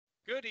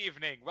Good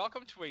evening.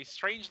 Welcome to a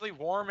strangely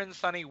warm and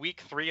sunny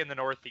week 3 in the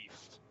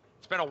Northeast.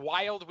 It's been a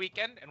wild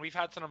weekend, and we've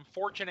had some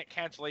unfortunate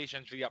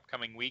cancellations for the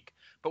upcoming week,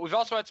 but we've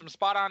also had some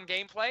spot-on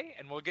gameplay,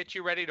 and we'll get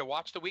you ready to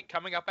watch the week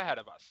coming up ahead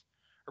of us.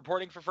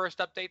 Reporting for First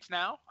Updates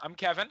now, I'm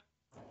Kevin.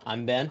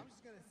 I'm Ben.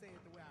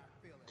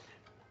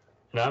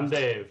 And I'm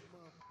Dave.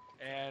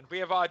 And we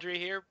have Audrey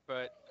here,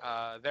 but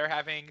they're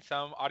having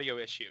some audio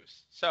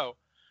issues. So,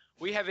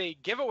 we have a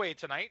giveaway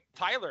tonight.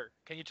 Tyler,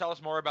 can you tell us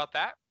more about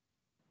that?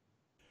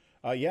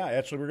 Yeah,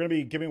 actually, we're going to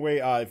be giving away,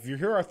 if you're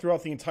here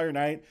throughout the entire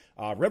night,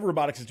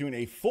 Robotics is doing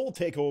a full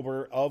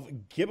takeover of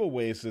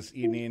giveaways this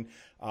evening.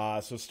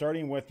 So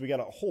starting with, we got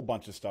a whole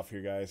bunch of stuff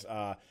here, guys.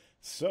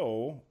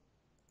 So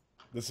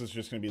this is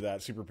just going to be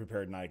that super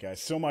prepared night,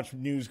 guys. So much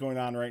news going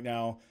on right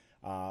now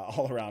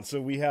all around.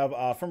 So we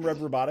have from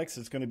Robotics,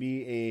 it's going to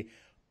be a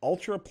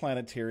Ultra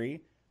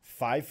Planetary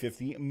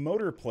 550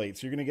 motor plate.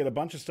 So you're going to get a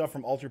bunch of stuff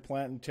from Ultra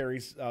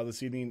Planetaries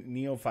this evening,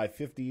 Neo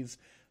 550s.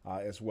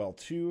 As well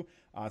too.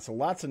 So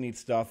lots of neat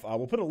stuff.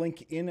 We'll put a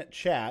link in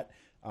chat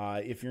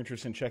if you're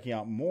interested in checking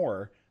out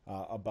more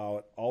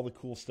about all the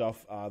cool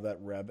stuff that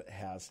Reb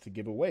has to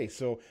give away.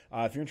 So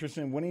if you're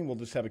interested in winning, we'll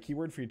just have a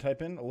keyword for you to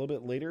type in a little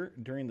bit later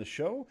during the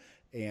show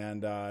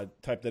and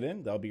type that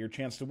in. That'll be your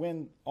chance to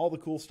win all the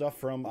cool stuff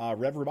from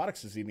Rev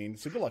Robotics this evening.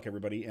 So good luck,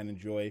 everybody, and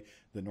enjoy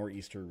the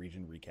Northeastern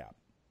region recap.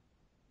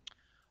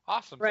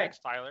 Awesome. Right. Thanks,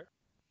 Tyler.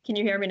 Can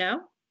you hear me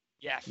now?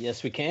 Yes.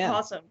 Yes, we can.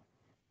 Awesome.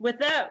 With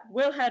that,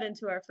 we'll head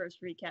into our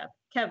first recap.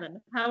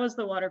 Kevin, how was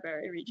the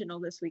Waterbury Regional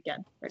this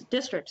weekend? Or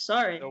District,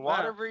 sorry. The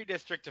Waterbury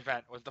District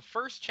event was the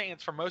first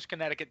chance for most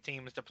Connecticut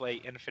teams to play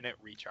Infinite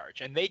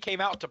Recharge, and they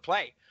came out to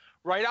play.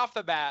 Right off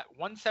the bat,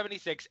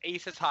 176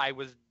 Aces High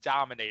was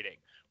dominating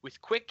with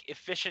quick,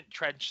 efficient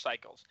trench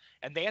cycles,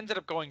 and they ended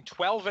up going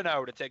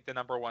 12-0 to take the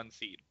number 1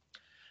 seed.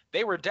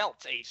 They were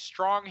dealt a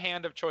strong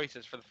hand of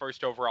choices for the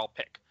first overall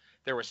pick.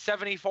 There were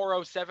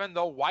 7407,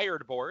 the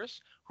Wired Boars,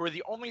 who are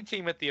the only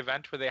team at the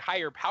event with a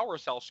higher power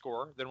cell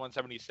score than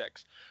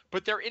 176,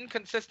 but their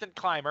inconsistent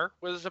climber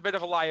was a bit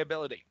of a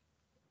liability.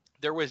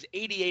 There was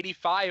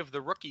 8085,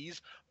 the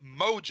rookies,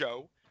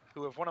 Mojo,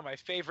 who have one of my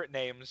favorite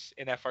names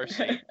in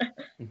FRC.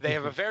 They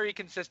have a very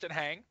consistent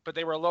hang, but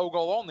they were a low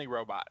goal only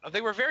robot.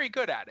 They were very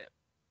good at it.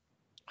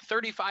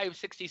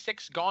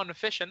 3566, Gone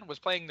Fishin', was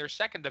playing their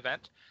second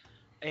event,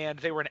 and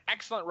they were an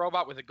excellent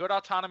robot with a good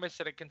autonomous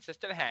and a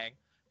consistent hang.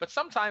 But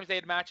sometimes they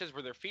had matches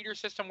where their feeder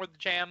system would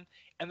jam,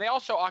 and they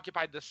also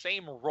occupied the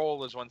same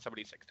role as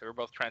 176. They were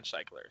both trench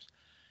cyclers.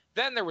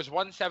 Then there was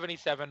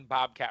 177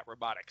 Bobcat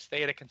Robotics. They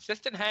had a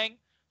consistent hang,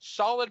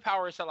 solid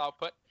power cell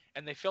output,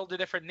 and they filled a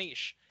different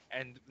niche.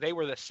 And they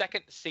were the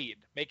second seed,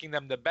 making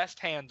them the best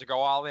hand to go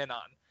all in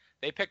on.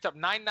 They picked up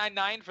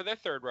 999 for their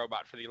third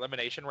robot for the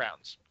elimination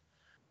rounds.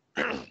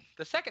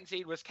 The second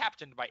seed was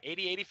captained by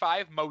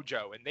 8085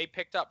 Mojo, and they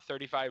picked up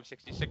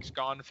 3566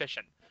 Gone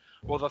Fishin'.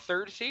 Well, the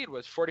third seed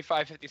was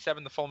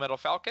 4557, the Full Metal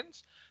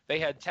Falcons. They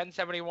had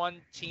 1071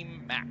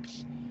 Team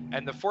Max.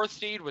 And the fourth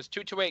seed was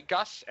 228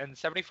 Gus and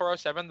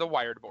 7407, the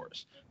Wired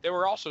Boars. They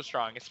were also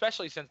strong,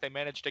 especially since they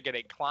managed to get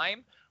a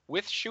climb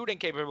with shooting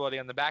capability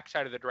on the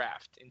backside of the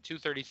draft in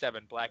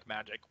 237 Black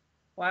Magic.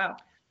 Wow.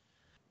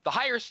 The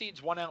higher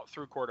seeds won out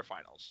through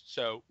quarterfinals.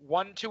 So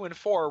 1, 2, and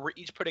 4 were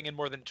each putting in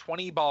more than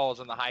 20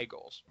 balls on the high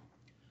goals.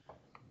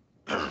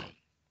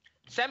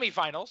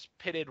 Semifinals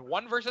pitted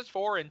 1 versus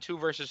 4 and 2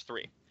 versus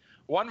 3.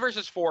 1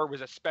 versus 4 was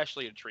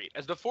especially a treat,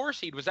 as the 4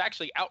 seed was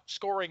actually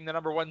outscoring the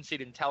number 1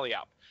 seed in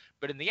Teleop.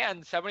 But in the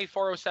end,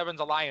 7407's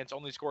Alliance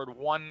only scored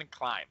 1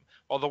 climb,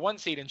 while the 1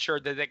 seed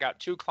ensured that they got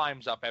 2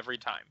 climbs up every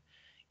time.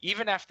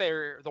 Even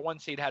after the 1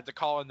 seed had to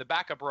call in the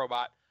backup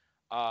robot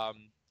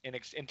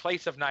in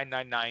place of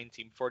 999,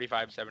 Team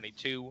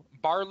 4572,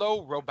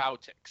 Barlow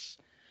Robotics.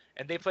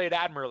 And they played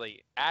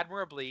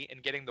admirably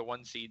in getting the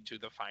 1 seed to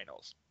the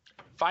finals.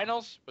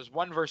 Finals was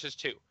 1 versus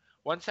 2.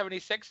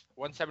 176,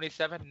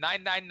 177,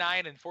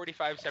 999, and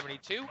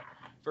 4572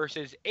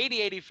 versus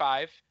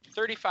 8085,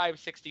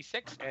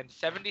 3566, and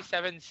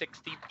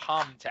 7760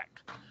 Palmtech.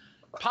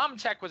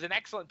 Palmtech was an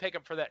excellent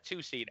pickup for that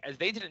 2 seed, as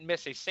they didn't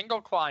miss a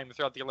single climb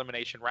throughout the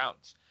elimination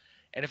rounds.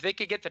 And if they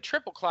could get the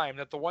triple climb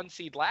that the 1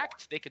 seed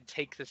lacked, they could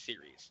take the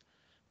series.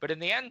 But in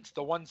the end,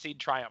 the 1 seed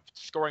triumphed,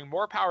 scoring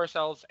more power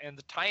cells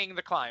and tying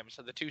the climb,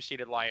 so the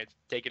 2-seeded Alliance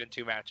take it in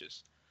 2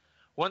 matches.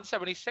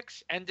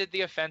 176 ended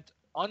the event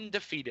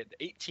undefeated,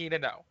 18-0.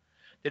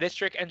 The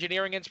District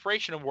Engineering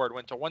Inspiration Award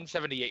went to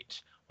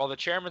 178, while the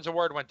Chairman's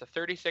Award went to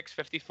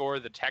 3654,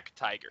 the Tech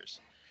Tigers.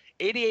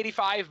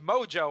 8085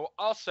 Mojo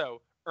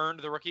also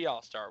earned the Rookie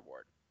All-Star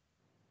Award.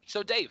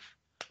 So, Dave,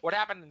 what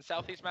happened in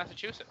Southeast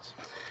Massachusetts?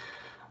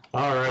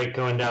 All right,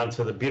 going down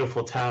to the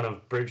beautiful town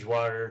of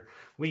Bridgewater,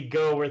 we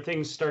go where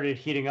things started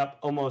heating up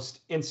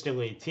almost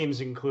instantly. Teams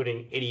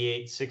including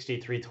 88,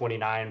 63,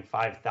 29,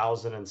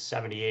 5000, and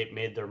 78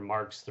 made their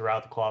marks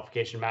throughout the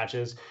qualification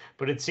matches,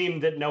 but it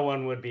seemed that no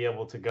one would be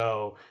able to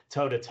go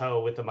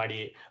toe-to-toe with the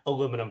mighty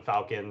Aluminum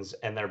Falcons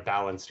and their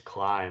balanced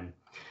climb.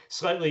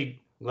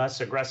 Slightly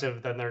less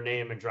aggressive than their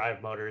name and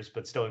drive motors,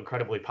 but still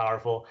incredibly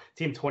powerful.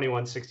 Team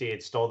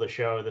 2168 stole the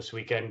show this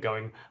weekend,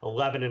 going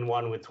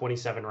 11-1 with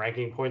 27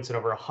 ranking points and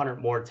over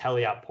 100 more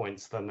teleop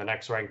points than the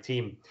next ranked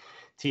team.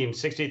 Team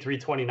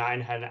 6329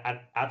 had an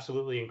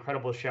absolutely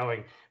incredible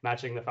showing,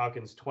 matching the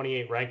Falcons'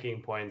 28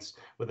 ranking points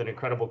with an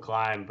incredible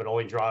climb, but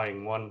only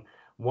drawing one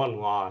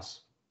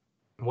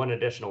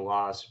additional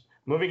loss.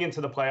 Moving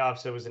into the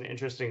playoffs, it was an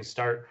interesting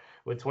start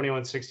with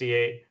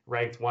 2168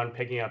 ranked 1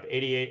 picking up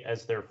 88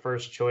 as their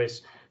first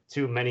choice.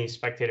 Too many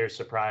spectators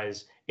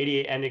surprise.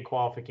 88 ended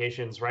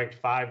qualifications ranked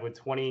 5 with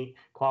 20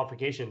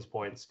 qualifications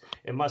points.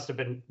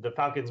 The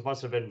Falcons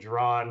must have been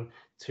drawn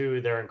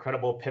to their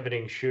incredible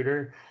pivoting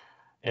shooter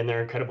and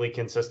their incredibly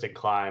consistent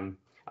climb.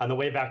 On the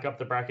way back up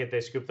the bracket,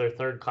 they scooped their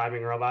third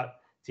climbing robot,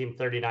 Team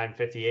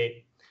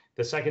 3958.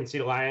 The second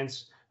seed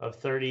alliance of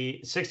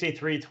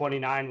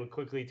 6329 would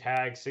quickly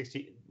tag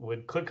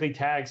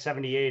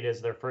 78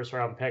 as their first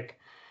round pick,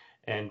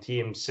 and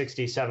Team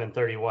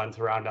 6731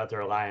 to round out their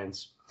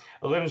alliance.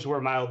 Elims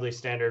were mildly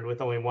standard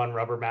with only one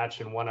rubber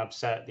match and one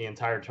upset the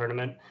entire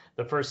tournament.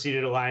 The first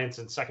seeded alliance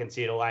and second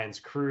seeded alliance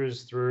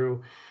cruised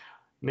through,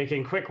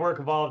 making quick work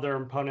of all of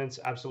their opponents,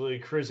 absolutely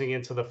cruising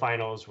into the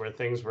finals where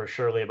things were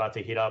surely about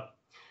to heat up.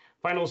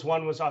 Finals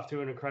 1 was off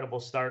to an incredible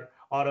start.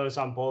 Autos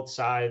on both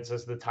sides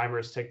as the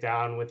timers ticked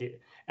down. With the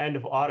end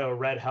of auto,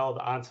 Red held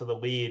onto the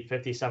lead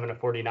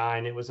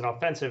 57-49. It was an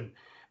offensive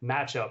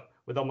matchup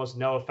with almost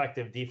no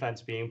effective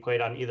defense being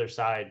played on either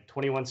side.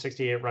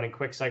 2168 running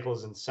quick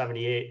cycles and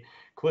 78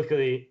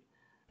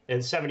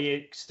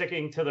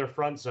 sticking to their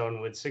front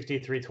zone with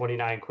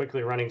 6329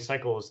 quickly running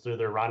cycles through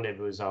their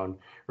rendezvous zone.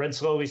 Red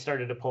slowly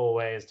started to pull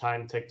away as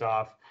time ticked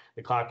off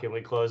the clock and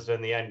we closed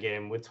in the end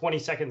game. With 20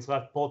 seconds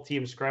left, both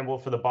teams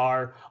scrambled for the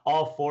bar,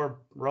 all 4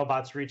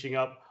 robots reaching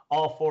up,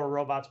 all 4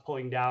 robots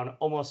pulling down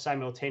almost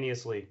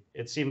simultaneously.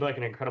 It seemed like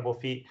an incredible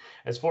feat.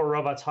 As 4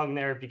 robots hung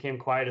there, it became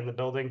quiet in the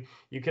building.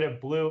 Could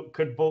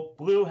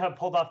Blue have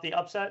pulled off the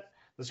upset?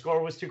 The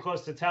score was too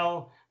close to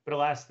tell, but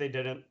alas, they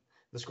didn't.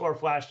 The score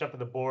flashed up at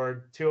the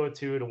board,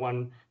 202 to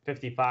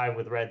 155,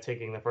 with Red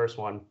taking the first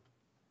one.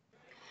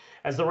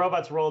 As the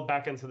robots rolled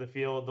back into the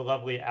field, the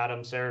lovely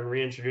Adam Saren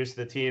reintroduced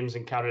the teams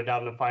and counted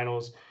down the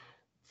finals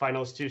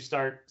to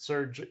start.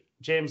 Sir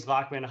James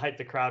Lockman hyped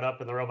the crowd up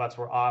and the robots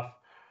were off.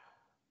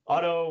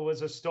 Auto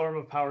was a storm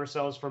of power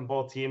cells from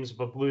both teams,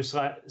 but Blue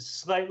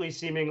slightly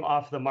seeming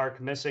off the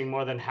mark, missing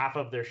more than half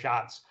of their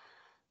shots.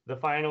 The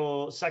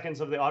final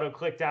seconds of the auto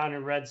click down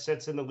and Red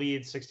sits in the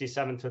lead,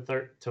 67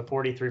 to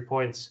 43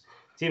 points.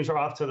 Teams were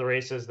off to the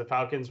races. The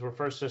Falcons were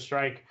first to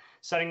strike,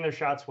 setting their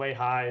shots way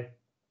high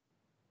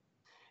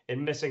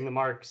and missing the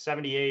mark.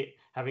 78,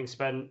 having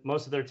spent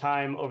most of their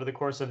time over the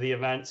course of the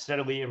event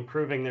steadily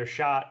improving their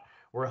shot,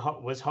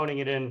 was honing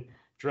it in,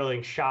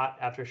 drilling shot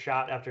after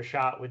shot after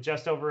shot. With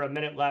just over a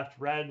minute left,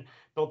 Red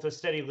built a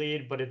steady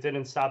lead, but it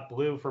didn't stop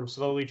Blue from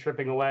slowly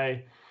tripping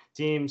away.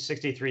 Team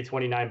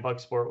 6329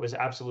 Bucksport was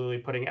absolutely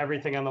putting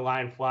everything on the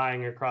line,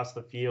 flying across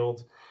the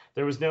field.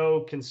 There was no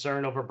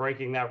concern over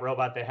breaking that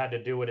robot. They had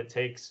to do what it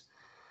takes.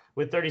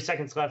 With 30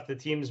 seconds left, the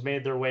teams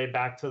made their way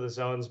back to the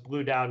zones,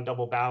 Blue down,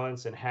 double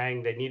balance, and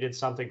hang. They needed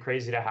something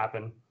crazy to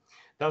happen.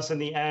 Thus, in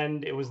the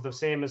end, it was the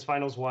same as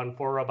Finals 1,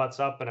 4 robots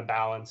up and a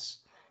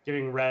balance,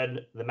 giving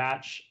Red the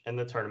match and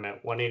the tournament,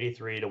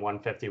 183 to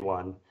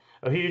 151.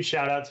 A huge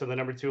shout out to the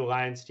number 2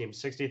 alliance, Team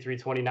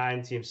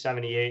 6329, Team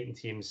 78, and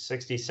Team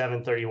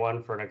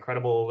 6731 for an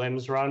incredible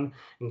limbs run.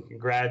 And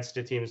congrats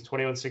to Teams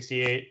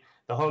 2168,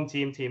 the home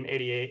team, Team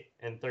 88,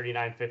 and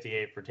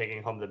 3958 for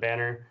taking home the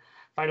banner.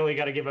 Finally,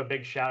 got to give a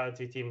big shout out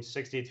to Team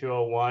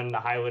 6201, the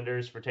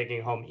Highlanders, for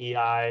taking home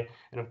EI,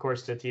 and of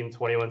course to Team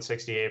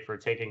 2168 for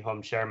taking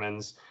home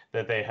Chairman's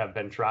that they have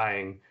been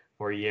trying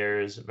for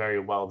years. Very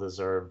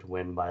well-deserved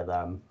win by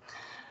them.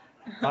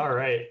 All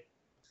right.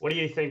 What do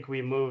you think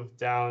we move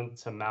down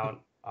to Mount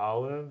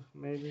Olive,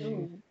 maybe?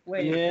 Ooh,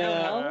 wait, Yeah.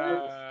 Mount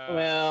Olive?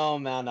 Well,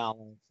 Mount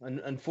Olive.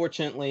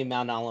 Unfortunately,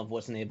 Mount Olive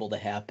wasn't able to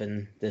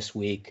happen this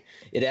week.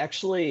 It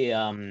actually,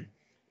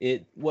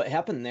 what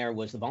happened there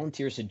was the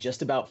volunteers had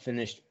just about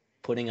finished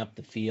putting up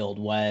the field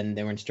when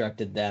they were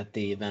instructed that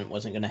the event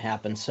wasn't going to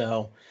happen.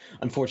 So,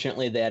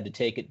 unfortunately, they had to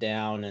take it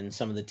down, and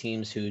some of the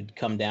teams who'd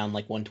come down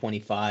like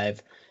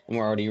 125 and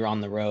were already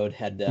on the road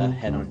had to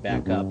head on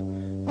back up.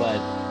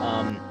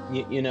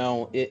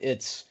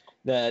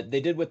 But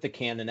they did what they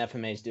can, and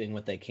FMA is doing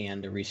what they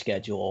can to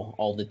reschedule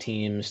all the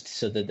teams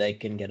so that they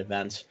can get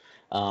events.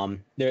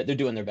 They're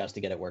doing their best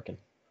to get it working.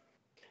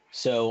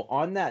 So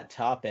on that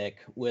topic,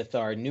 with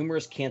our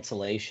numerous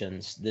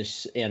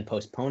cancellations and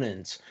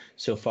postponements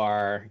so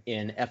far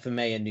in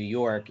FMA in New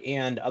York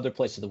and other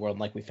places of the world,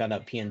 like we found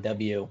out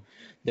PNW,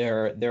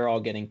 they're all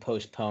getting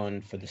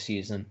postponed for the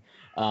season.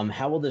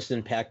 How will this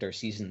impact our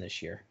season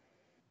this year?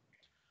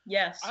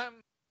 Yes.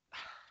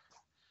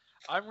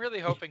 I'm really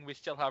hoping we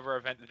still have our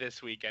event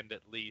this weekend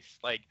at least.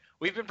 Like,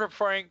 we've been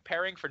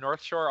preparing for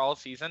North Shore all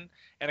season,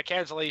 and a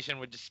cancellation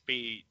would just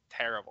be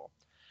terrible.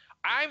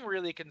 I'm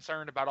really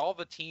concerned about all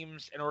the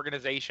teams and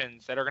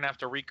organizations that are going to have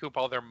to recoup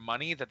all their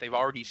money that they've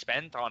already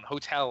spent on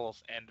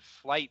hotels and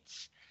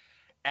flights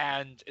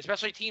And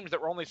especially teams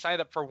that were only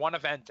signed up for one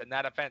event and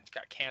that event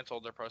got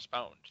canceled or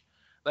postponed.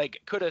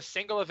 Like, could a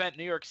single event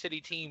New York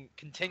City team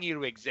continue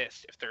to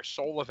exist if their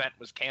sole event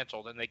was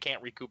canceled and they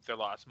can't recoup their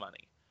lost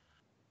money?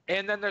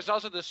 And then there's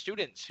also the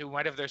students who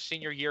might have their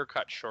senior year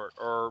cut short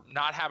or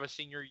not have a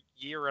senior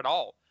year at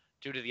all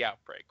due to the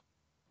outbreak.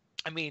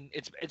 I mean,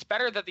 it's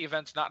better that the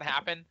events not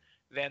happen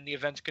than the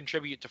events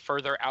contribute to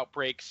further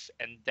outbreaks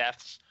and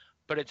deaths,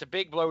 but it's a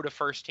big blow to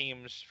first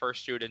teams,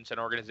 first students, and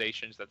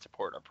organizations that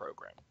support our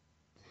program.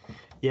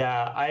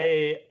 Yeah,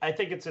 I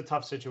think it's a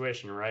tough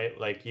situation, right?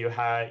 Like you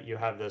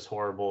have this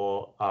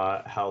horrible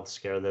health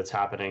scare that's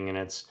happening, and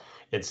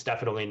it's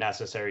definitely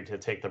necessary to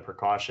take the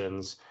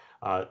precautions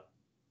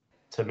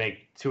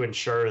to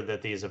ensure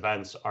that these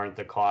events aren't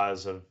the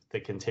cause of the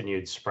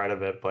continued spread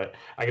of it. But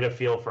I get a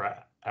feel for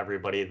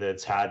everybody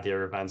that's had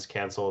their events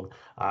canceled.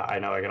 I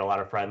know I got a lot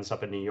of friends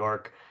up in New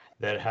York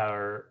that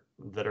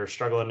are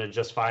struggling to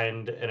just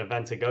find an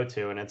event to go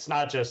to, and it's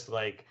not just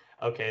like,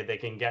 okay, they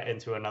can get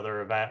into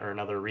another event or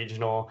another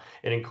regional.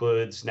 It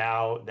includes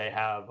now they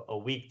have a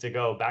week to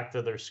go back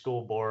to their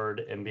school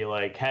board and be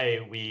like, hey,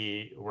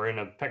 we're in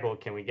a pickle.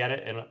 Can we get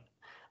it? And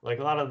like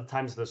a lot of the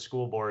times the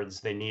school boards,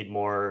 they need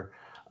more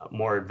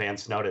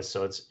advanced notice.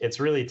 So it's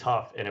really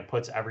tough, and it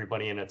puts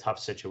everybody in a tough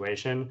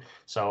situation.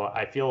 So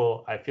I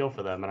feel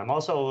for them. And I'm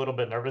also a little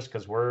bit nervous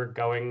because we're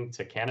going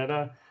to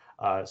Canada.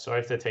 So I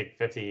have to take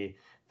 50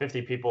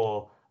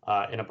 people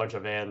in a bunch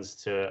of vans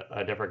to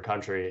a different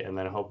country, and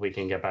then hope we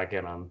can get back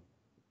in on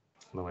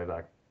the way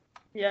back.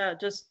 Yeah,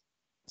 just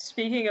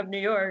speaking of New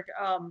York,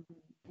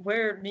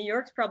 where New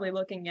York's probably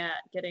looking at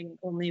getting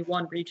only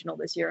one regional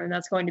this year, and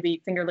that's going to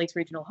be Finger Lakes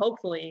Regional,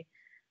 hopefully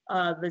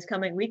this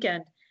coming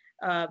weekend.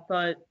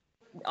 But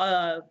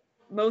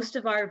most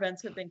of our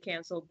events have been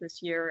canceled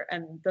this year,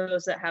 and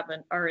those that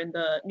haven't are in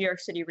the New York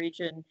City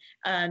region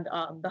and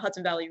the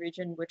Hudson Valley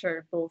region, which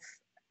are both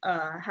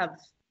have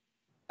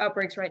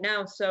outbreaks right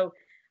now. So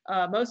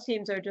most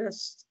teams are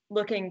just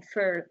looking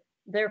for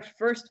their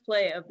first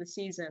play of the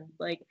season.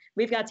 Like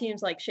we've got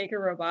teams like Shaker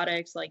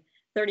Robotics, like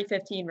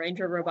 3015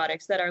 Ranger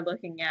Robotics that are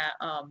looking at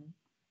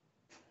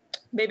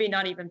maybe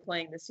not even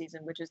playing this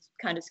season, which is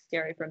kind of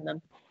scary from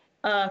them.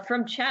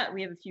 From chat,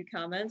 we have a few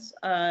comments.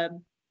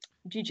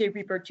 GJ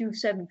Reaper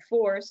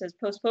 274 says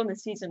postpone the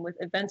season with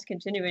events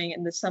continuing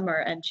in the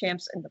summer and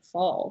champs in the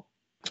fall.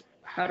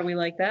 How do we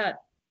like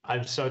that?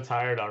 I'm so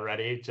tired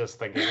already just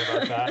thinking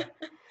about that.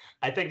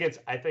 I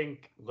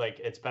think like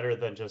it's better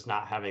than just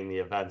not having the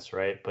events,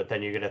 right? But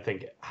then you're gonna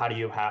think, how do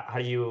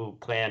you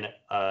plan?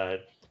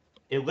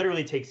 It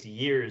literally takes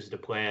years to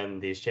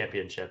plan these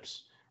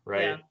championships,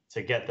 right? Yeah.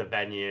 To get the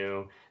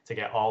venue, to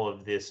get all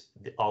of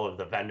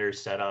the vendors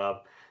set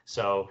up.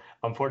 So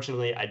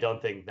unfortunately, I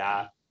don't think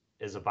that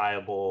is a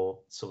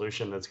viable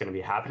solution that's going to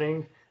be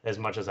happening as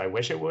much as I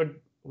wish it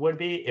would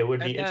be. It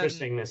would be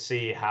interesting to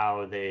see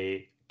how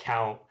they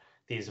count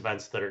these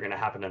events that are going to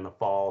happen in the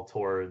fall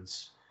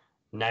towards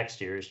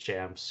next year's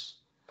champs.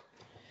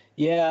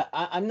 Yeah,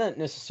 I'm not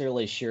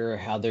necessarily sure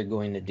how they're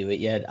going to do it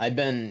yet. I've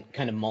been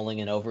kind of mulling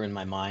it over in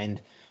my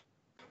mind.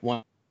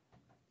 One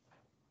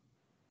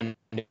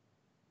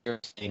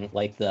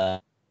like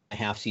the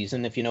half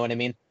season, if you know what I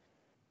mean.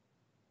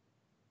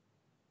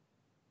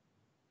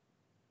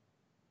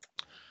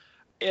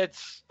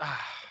 It's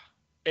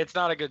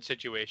not a good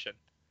situation.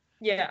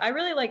 Yeah, I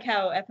really like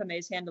how FMA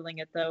is handling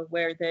it, though,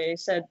 where they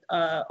said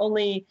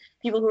only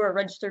people who are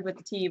registered with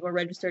the team or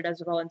registered as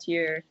a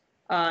volunteer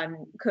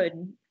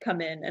could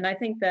come in. And I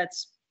think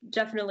that's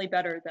definitely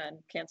better than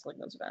canceling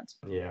those events.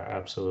 Yeah,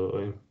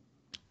 absolutely.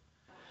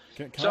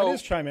 Can I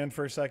just chime in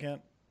for a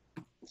second?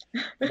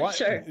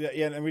 Sure.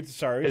 Yeah, and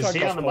sorry. Is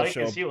he on the mic?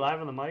 Is he live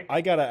on the mic?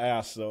 I got to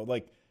ask, though.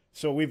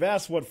 So we've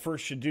asked what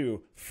First should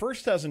do.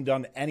 First hasn't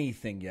done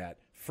anything yet.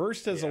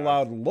 First has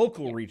allowed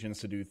local regions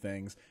to do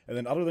things, and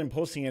then other than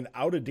posting an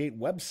out-of-date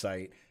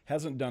website,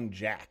 hasn't done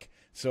jack.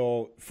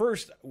 So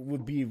First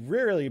would be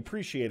rarely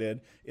appreciated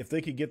if they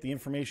could get the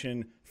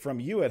information from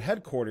you at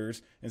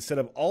headquarters instead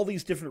of all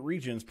these different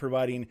regions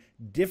providing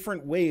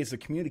different ways of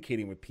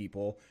communicating with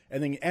people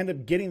and then end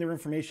up getting their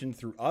information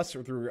through us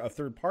or through a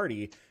third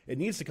party. It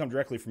needs to come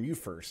directly from you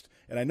first.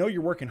 And I know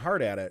you're working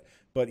hard at it,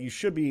 but you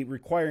should be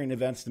requiring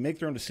events to make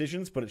their own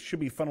decisions, but it should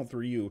be funneled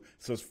through you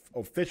so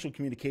official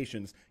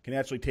communications can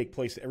actually take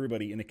place to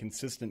everybody in a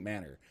consistent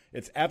manner.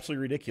 It's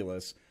absolutely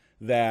ridiculous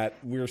that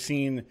we're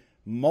seeing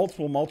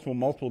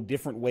multiple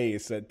different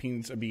ways that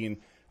teams are being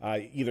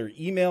either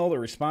emailed or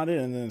responded,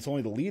 and then it's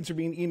only the leads are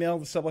being emailed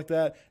and stuff like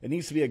that. It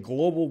needs to be a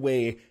global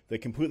way that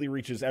completely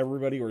reaches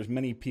everybody or as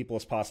many people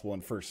as possible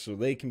in First so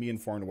they can be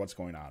informed of what's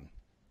going on.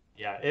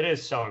 Yeah, it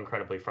is so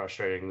incredibly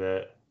frustrating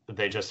that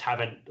they just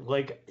haven't,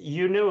 like,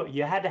 you knew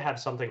you had to have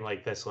something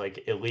like this,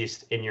 like, at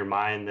least in your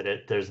mind that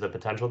there's the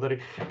potential that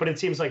but it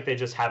seems like they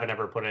just haven't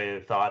ever put any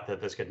thought that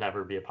this could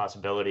never be a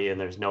possibility, and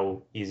there's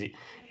no easy,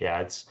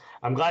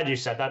 I'm glad you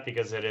said that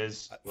because it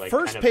is, like,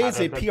 First pays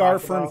a PR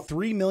firm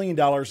 $3 million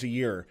a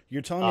year.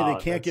 You're telling me they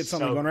can't get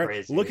something going right?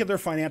 Crazy. Look at their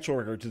financial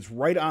records. It's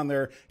right on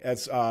there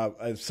as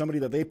somebody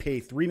that they pay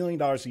 $3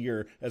 million a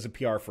year as a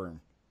PR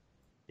firm.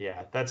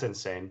 Yeah, that's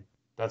insane.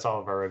 That's all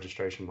of our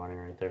registration money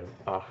right there.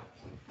 Oh.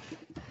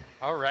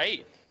 All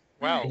right.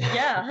 Well,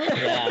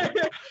 Yeah.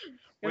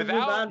 without we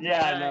all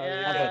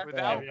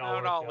Mount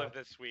worked Olive out.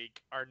 this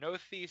week, our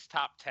Northeast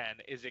top 10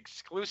 is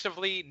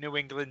exclusively New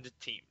England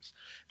teams.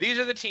 These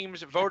are the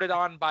teams voted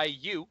on by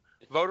you,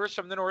 voters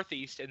from the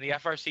Northeast, in the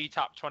FRC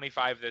top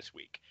 25 this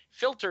week,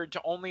 filtered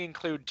to only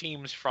include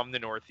teams from the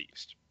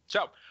Northeast.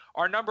 So,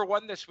 our number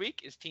 1 this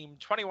week is Team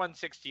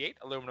 2168,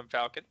 Aluminum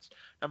Falcons.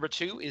 Number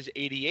 2 is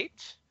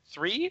 88.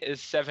 3 is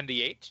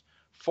 78.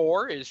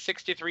 4 is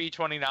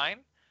 6329.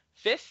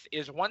 5th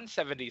is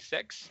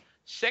 176.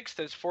 6th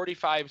is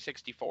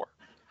 4564.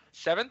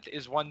 7th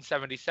is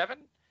 177.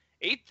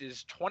 8th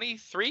is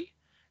 23.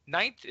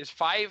 9th is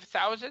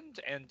 5,000.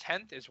 And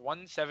 10th is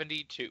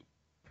 172.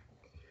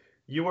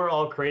 You were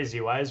all crazy.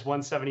 Why is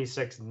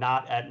 176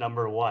 not at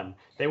number 1?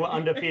 They went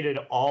undefeated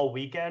all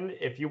weekend.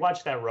 If you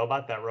watch that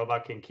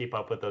robot can keep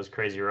up with those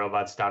crazy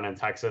robots down in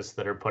Texas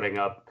that are putting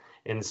up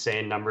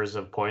insane numbers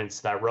of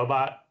points. That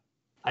robot,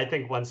 I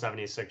think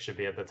 176 should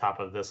be at the top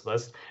of this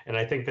list. And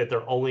I think that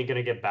they're only going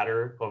to get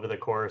better over the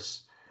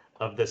course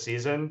of the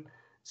season.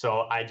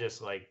 So I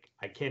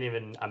can't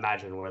even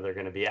imagine where they're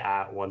going to be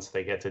at once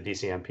they get to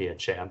DCMP and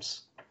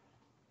champs.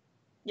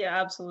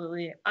 Yeah,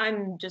 absolutely.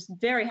 I'm just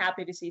very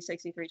happy to see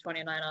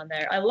 6329 on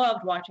there. I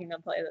loved watching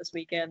them play this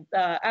weekend.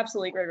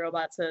 Absolutely great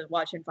robot to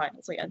watch in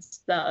finals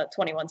against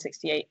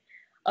 2168.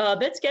 A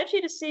bit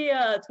sketchy to see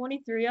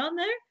 23 on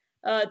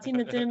there, team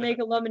that didn't make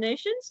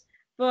eliminations,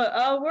 but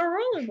we're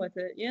rolling with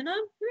it, you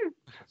know?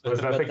 So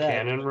is that the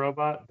cannon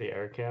robot, the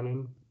air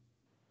cannon?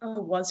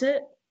 Oh, was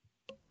it?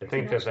 I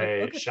think that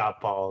they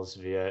shot balls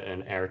via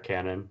an air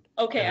cannon.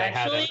 Okay,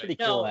 actually,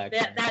 cool,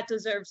 that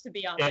deserves to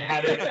be on It there.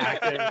 had an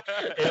active.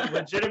 It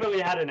legitimately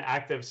had an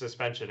active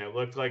suspension. It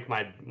looked like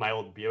my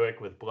old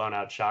Buick with blown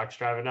out shocks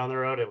driving down the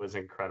road. It was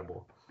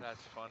incredible.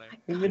 That's funny.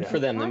 Good for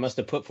them. They must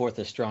have put forth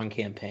a strong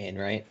campaign,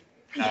 right?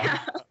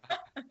 Yeah.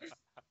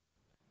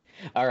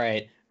 All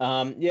right.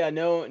 No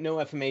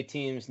FMA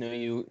teams, no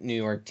New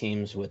York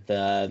teams with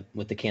the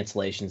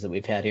cancellations that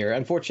we've had here.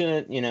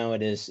 Unfortunate,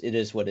 it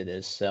is what it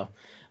is. So,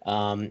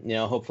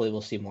 hopefully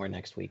we'll see more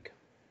next week.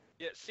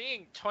 Yeah,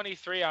 seeing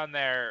 23 on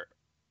there,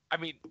 I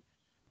mean,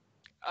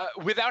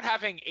 without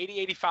having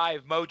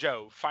 8085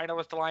 Mojo,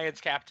 finalist Alliance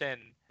captain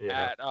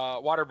at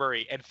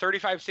Waterbury, and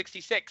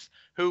 3566,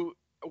 who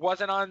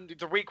wasn't on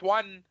the week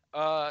 1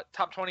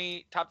 top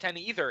 10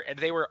 either, and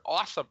they were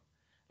awesome.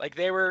 Like,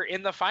 they were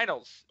in the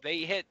finals. They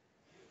hit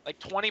like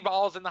 20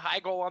 balls in the high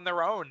goal on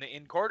their own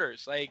in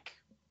quarters. Like,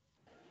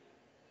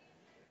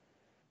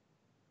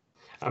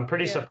 I'm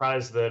pretty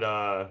surprised that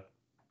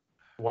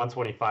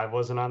 125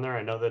 wasn't on there.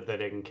 I know that they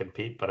didn't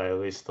compete, but I at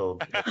least still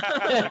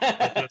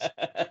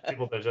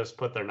people that just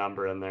put their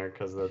number in there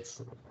because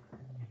that's.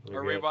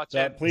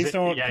 Please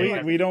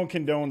don't. We don't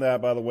condone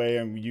that, by the way.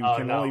 And you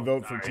can only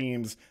vote for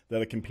teams that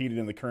have competed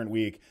in the current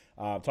week.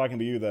 Talking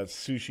to you, the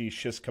sushi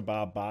shish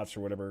kebab bots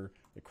or whatever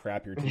the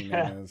crap your team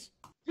name is.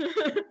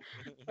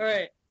 All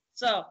right,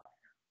 so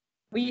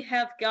we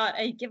have got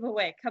a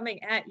giveaway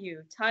coming at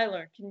you.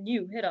 Tyler, can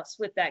you hit us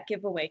with that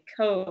giveaway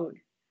code?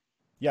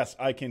 Yes,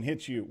 I can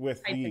hit you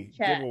with the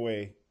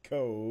giveaway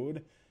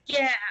code.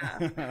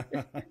 Yeah.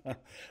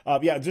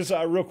 Just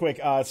real quick.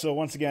 So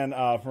once again,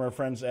 from our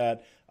friends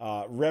at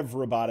Rev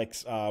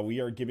Robotics, we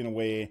are giving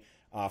away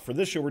for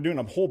this show. We're doing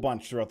a whole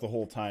bunch throughout the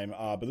whole time,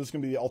 but this is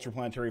going to be the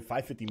Ultraplanetary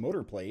 550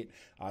 motor plate.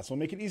 So we'll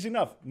make it easy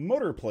enough.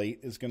 Motor plate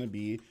is going to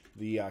be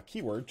the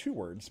keyword, 2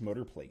 words,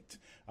 motor plate.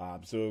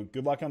 So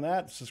good luck on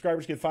that.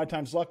 Subscribers get 5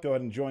 times luck. Go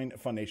ahead and join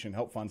Fun Nation.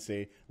 Help Fun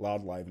stay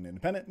loud, live, and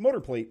independent.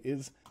 Motor plate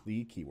is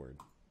the keyword.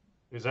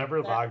 Who's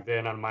ever logged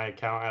in on my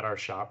account at our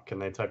shop, can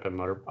they type in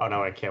motor? Oh,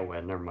 no, I can't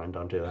win. Never mind.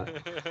 Don't do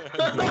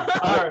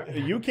that.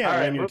 You can't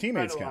win. Your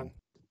teammates can.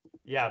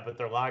 Yeah, but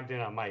they're logged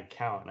in on my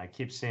account, and I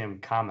keep seeing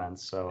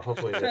comments, so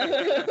hopefully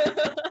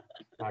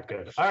not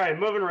good. All right,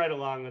 moving right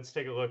along. Let's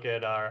take a look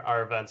at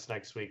our events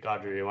next week.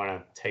 Audrey, you want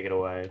to take it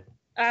away?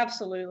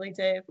 Absolutely,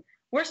 Dave.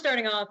 We're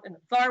starting off in the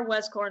far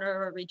west corner of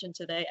our region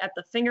today at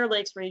the Finger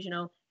Lakes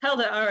Regional, held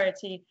at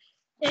RIT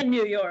in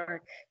New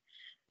York.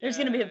 There's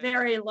going to be a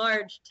very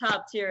large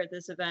top tier at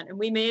this event, and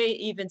we may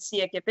even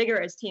see it get bigger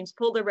as teams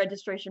pull their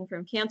registration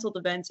from canceled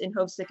events in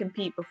hopes to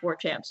compete before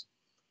champs.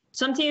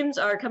 Some teams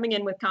are coming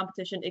in with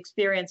competition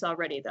experience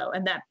already, though,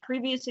 and that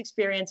previous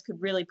experience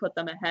could really put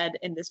them ahead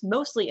in this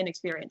mostly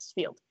inexperienced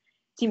field.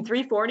 Team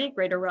 340,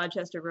 Greater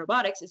Rochester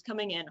Robotics, is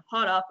coming in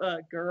hot off a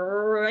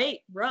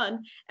great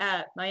run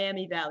at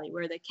Miami Valley,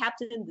 where they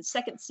captained the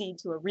 2nd seed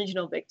to a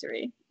regional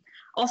victory.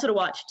 Also to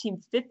watch, Team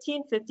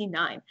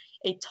 1559,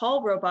 a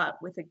tall robot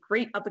with a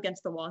great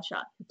up-against-the-wall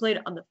shot, who played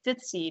on the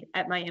 5th seed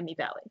at Miami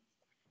Valley.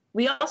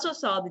 We also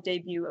saw the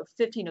debut of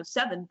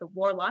 1507, the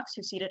Warlocks,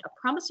 who seeded a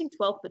promising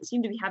 12th but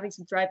seemed to be having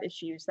some drive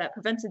issues that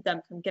prevented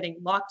them from getting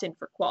locked in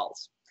for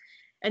quals.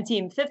 And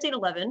Team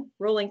 1511,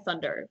 Rolling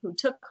Thunder, who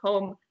took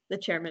home the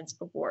Chairman's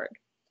Award.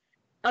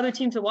 Other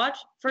team to watch,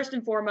 first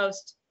and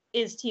foremost,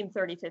 is Team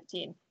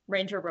 3015,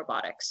 Ranger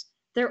Robotics.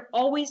 They're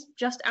always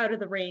just out of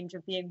the range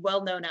of being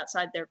well known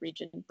outside their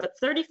region. But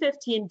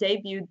 3015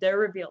 debuted their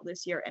reveal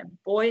this year, and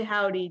boy,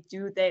 howdy,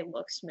 do they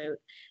look smooth.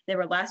 They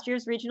were last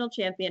year's regional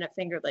champion at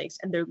Finger Lakes,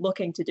 and they're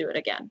looking to do it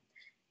again.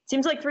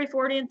 Seems like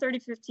 340 and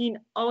 3015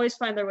 always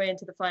find their way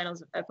into the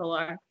finals of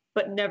FLR,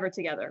 but never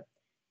together.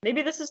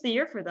 Maybe this is the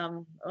year for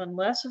them,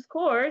 unless, of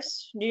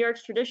course, New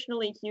York's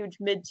traditionally huge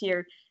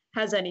mid-tier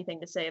has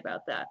anything to say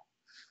about that.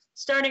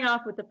 Starting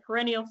off with the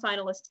perennial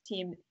finalist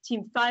team,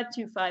 Team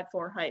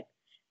 5254 Hype.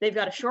 They've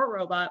got a short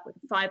robot with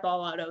a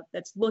 5-ball auto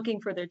that's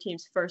looking for their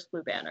team's first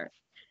blue banner.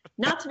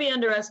 Not to be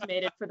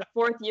underestimated for the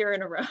 4th year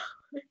in a row.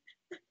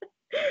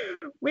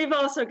 We've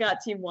also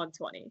got Team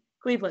 120,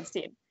 Cleveland's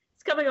team.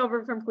 It's coming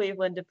over from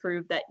Cleveland to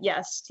prove that,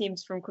 yes,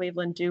 teams from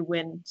Cleveland do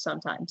win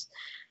sometimes.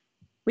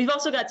 We've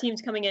also got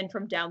teams coming in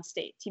from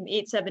downstate. Team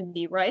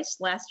 870 Rice,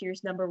 last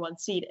year's #1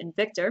 seed and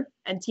Victor,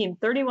 and Team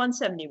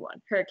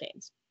 3171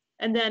 Hurricanes.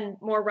 And then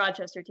more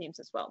Rochester teams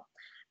as well.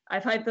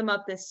 I've hyped them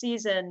up this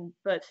season,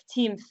 but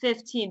Team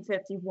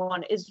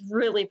 1551 is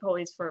really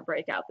poised for a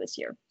breakout this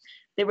year.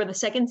 They were the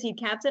 2nd seed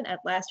captain at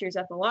last year's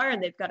FLR,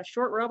 and they've got a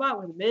short robot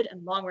with a mid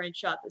and long range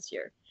shot this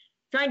year,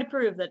 trying to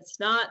prove that it's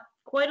not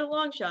quite a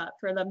long shot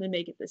for them to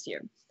make it this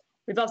year.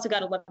 We've also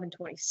got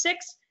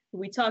 1126, who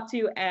we talked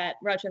to at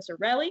Rochester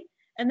Rally,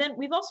 and then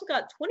we've also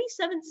got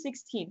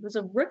 2716, who's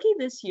a rookie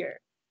this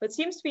year, but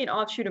seems to be an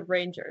offshoot of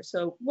Ranger,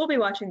 so we'll be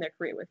watching their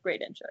career with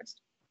great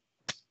interest.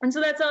 And so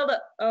that's all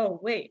the, oh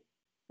wait,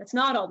 that's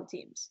not all the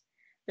teams.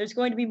 There's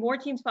going to be more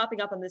teams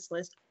popping up on this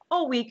list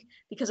all week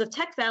because of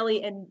Tech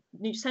Valley and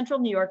Central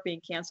New York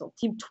being canceled.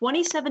 Team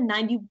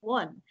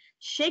 2791,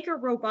 Shaker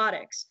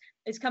Robotics,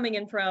 is coming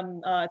in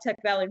from Tech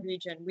Valley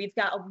region. We've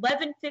got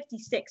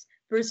 1156,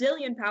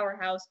 Brazilian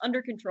powerhouse,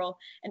 Under Control,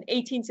 and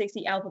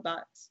 1860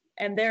 Alphabots.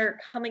 And they're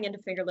coming into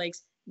Finger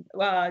Lakes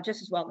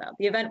just as well now.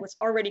 The event was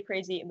already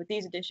crazy, and with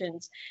these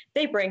additions,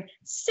 they bring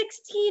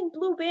 16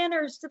 blue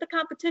banners to the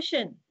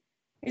competition.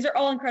 These are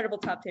all incredible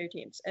top-tier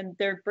teams, and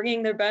they're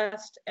bringing their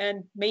best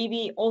and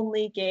maybe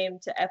only game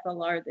to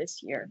FLR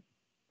this year.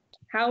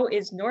 How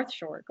is North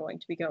Shore going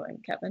to be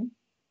going, Kevin?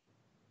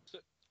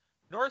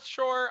 North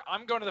Shore,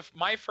 I'm going to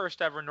my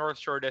first ever North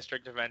Shore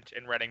District event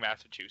in Reading,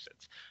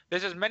 Massachusetts.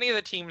 This is many of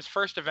the team's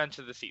first events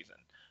of the season.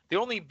 The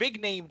only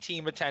big-name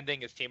team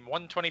attending is Team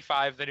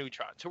 125, the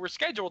Neutrons, who were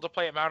scheduled to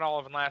play at Mount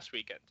Olive last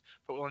weekend,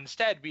 but will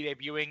instead be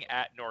debuting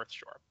at North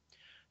Shore.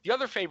 The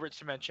other favorites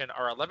to mention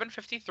are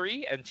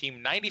 1153 and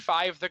Team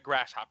 95, the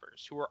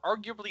Grasshoppers, who were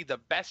arguably the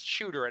best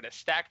shooter in a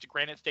stacked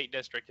Granite State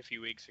district a few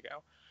weeks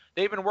ago.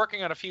 They've been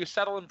working on a few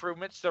subtle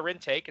improvements to their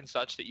intake and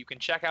such that you can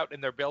check out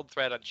in their build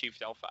thread on Chief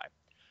Delphi.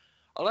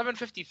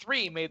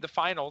 1153 made the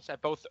finals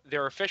at both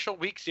their official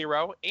Week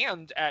 0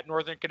 and at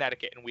Northern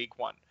Connecticut in Week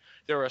 1.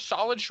 They're a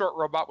solid short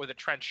robot with a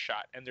trench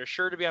shot, and they're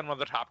sure to be on one of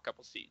the top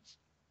couple seeds.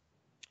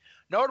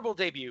 Notable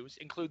debuts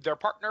include their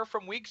partner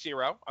from Week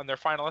 0 on their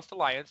finalist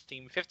alliance,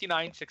 Team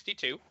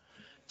 5962,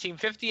 Team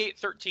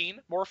 5813,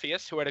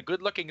 Morpheus, who had a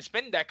good-looking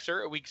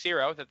Spindexer at Week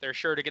 0 that they're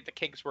sure to get the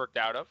kinks worked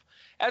out of,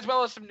 as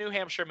well as some New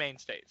Hampshire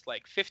mainstays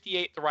like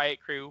 58 the Riot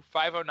Crew,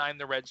 509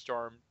 the Red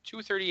Storm,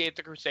 238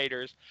 the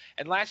Crusaders,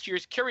 and last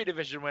year's Curie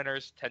Division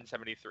winners,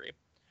 1073.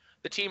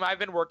 The team I've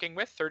been working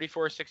with,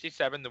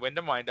 3467 the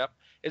Wyndham Windup,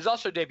 is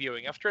also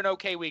debuting after an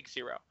okay Week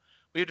 0.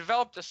 We've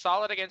developed a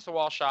solid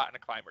against-the-wall shot and a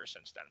climber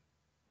since then.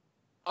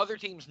 Other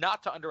teams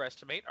not to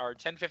underestimate are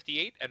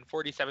 1058 and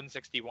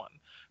 4761,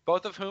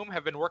 both of whom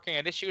have been working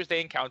on issues they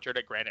encountered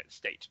at Granite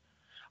State.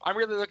 I'm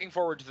really looking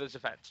forward to this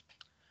event.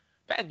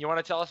 Ben, you want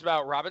to tell us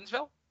about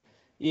Robbinsville?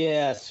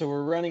 Yeah, so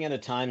we're running out of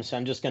time, so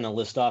I'm just going to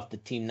list off the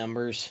team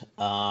numbers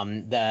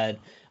that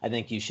I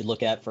think you should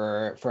look at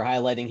for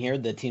highlighting here,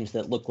 the teams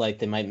that look like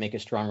they might make a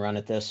strong run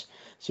at this.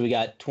 So we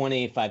got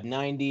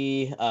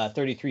 2590,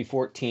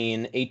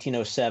 3314,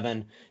 1807,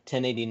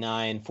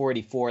 1089,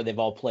 484. They've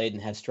all played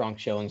and had strong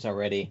showings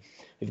already.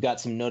 We've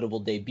got some notable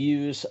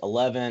debuts,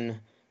 11,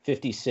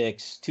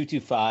 56,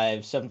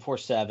 225,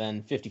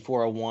 747,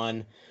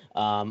 5401.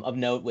 Of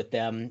note with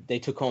them, they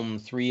took home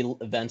 3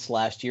 events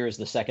last year as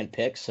the second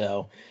pick,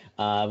 so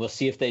we'll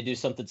see if they do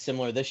something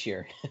similar this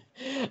year.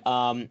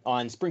 On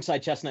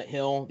Springside Chestnut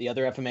Hill, the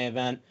other FMA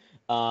event,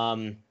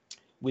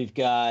 we've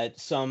got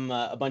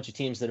a bunch of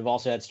teams that have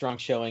also had strong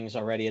showings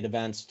already at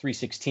events: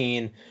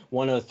 316,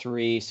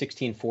 103,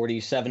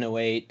 1640,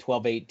 708,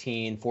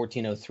 1218,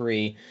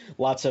 1403.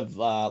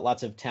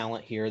 Lots of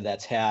talent here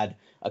that's had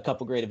a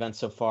couple great events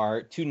so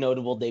far. 2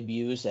 notable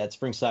debuts at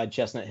Springside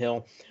Chestnut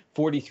Hill: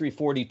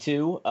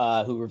 4342,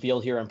 who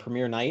revealed here on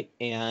premiere night,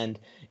 and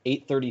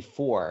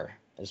 834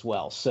 as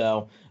well.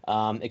 So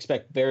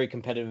expect very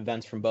competitive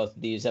events from both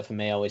of these.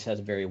 FMA always has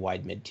a very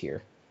wide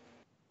mid-tier.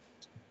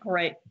 All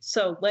right,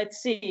 so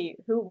let's see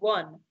who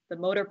won the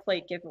Motor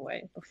Plate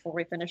giveaway before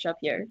we finish up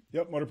here.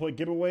 Yep, Motor Plate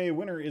giveaway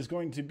winner is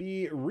going to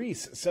be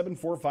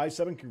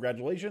Reese7457.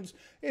 Congratulations.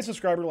 A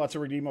subscriber, lots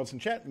of redeem modes in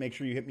chat. Make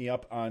sure you hit me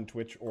up on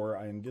Twitch or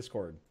on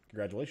Discord.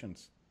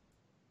 Congratulations.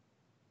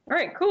 All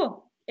right,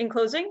 cool. In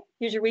closing,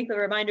 here's your weekly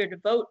reminder to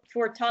vote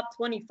for Top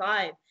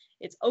 25.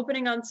 It's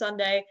opening on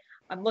Sunday.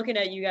 I'm looking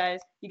at you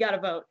guys. You got to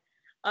vote.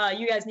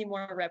 You guys need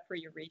more rep for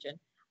your region.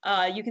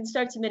 You can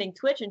start submitting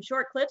Twitch and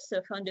short clips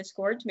to Fun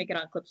Discord to make it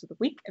on Clips of the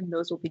Week, and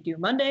those will be due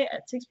Monday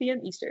at 6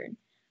 p.m. Eastern.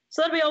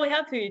 So that'll be all we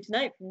have for you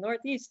tonight from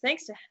Northeast.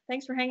 Thanks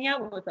for hanging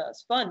out with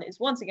us. Fun is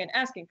once again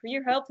asking for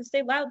your help to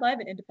stay loud, live,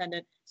 and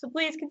independent, so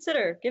please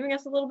consider giving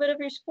us a little bit of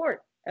your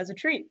support as a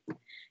treat.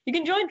 You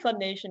can join Fun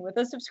Nation with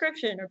a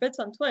subscription or bits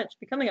on Twitch,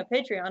 becoming a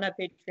Patreon at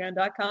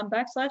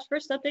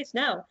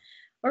patreon.com/firstupdatesnow,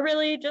 or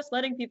really just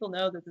letting people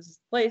know that this is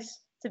the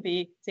place to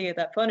be to get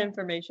that fun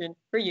information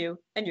for you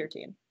and your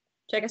team.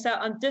 Check us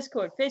out on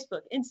Discord,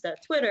 Facebook, Insta,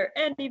 Twitter,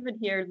 and even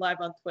here live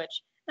on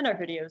Twitch and our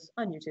videos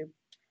on YouTube.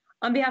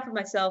 On behalf of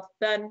myself,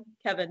 Ben,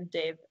 Kevin,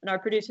 Dave, and our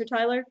producer,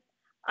 Tyler,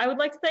 I would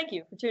like to thank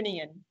you for tuning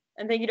in,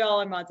 and thank you to all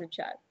our mods in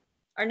chat.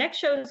 Our next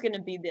show is going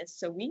to be this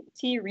Sweet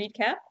Tea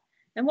Recap,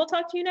 and we'll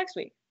talk to you next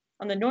week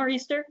on the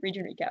Nor'easter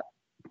Region Recap.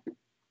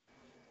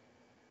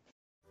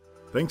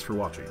 Thanks for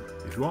watching.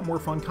 If you want more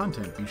fun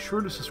content, be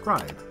sure to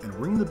subscribe and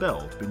ring the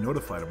bell to be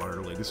notified about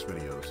our latest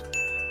videos.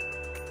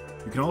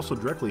 You can also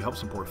directly help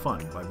support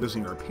Fun by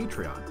visiting our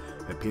Patreon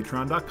at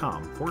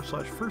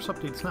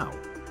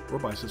patreon.com/firstupdatesnow or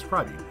by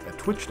subscribing at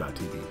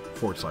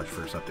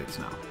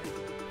twitch.tv/firstupdatesnow.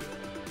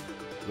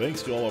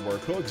 Thanks to all of our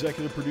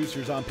co-executive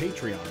producers on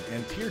Patreon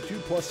and Tier 2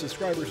 Plus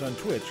subscribers on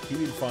Twitch,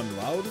 keeping Fun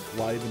loud,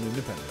 live, and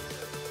independent.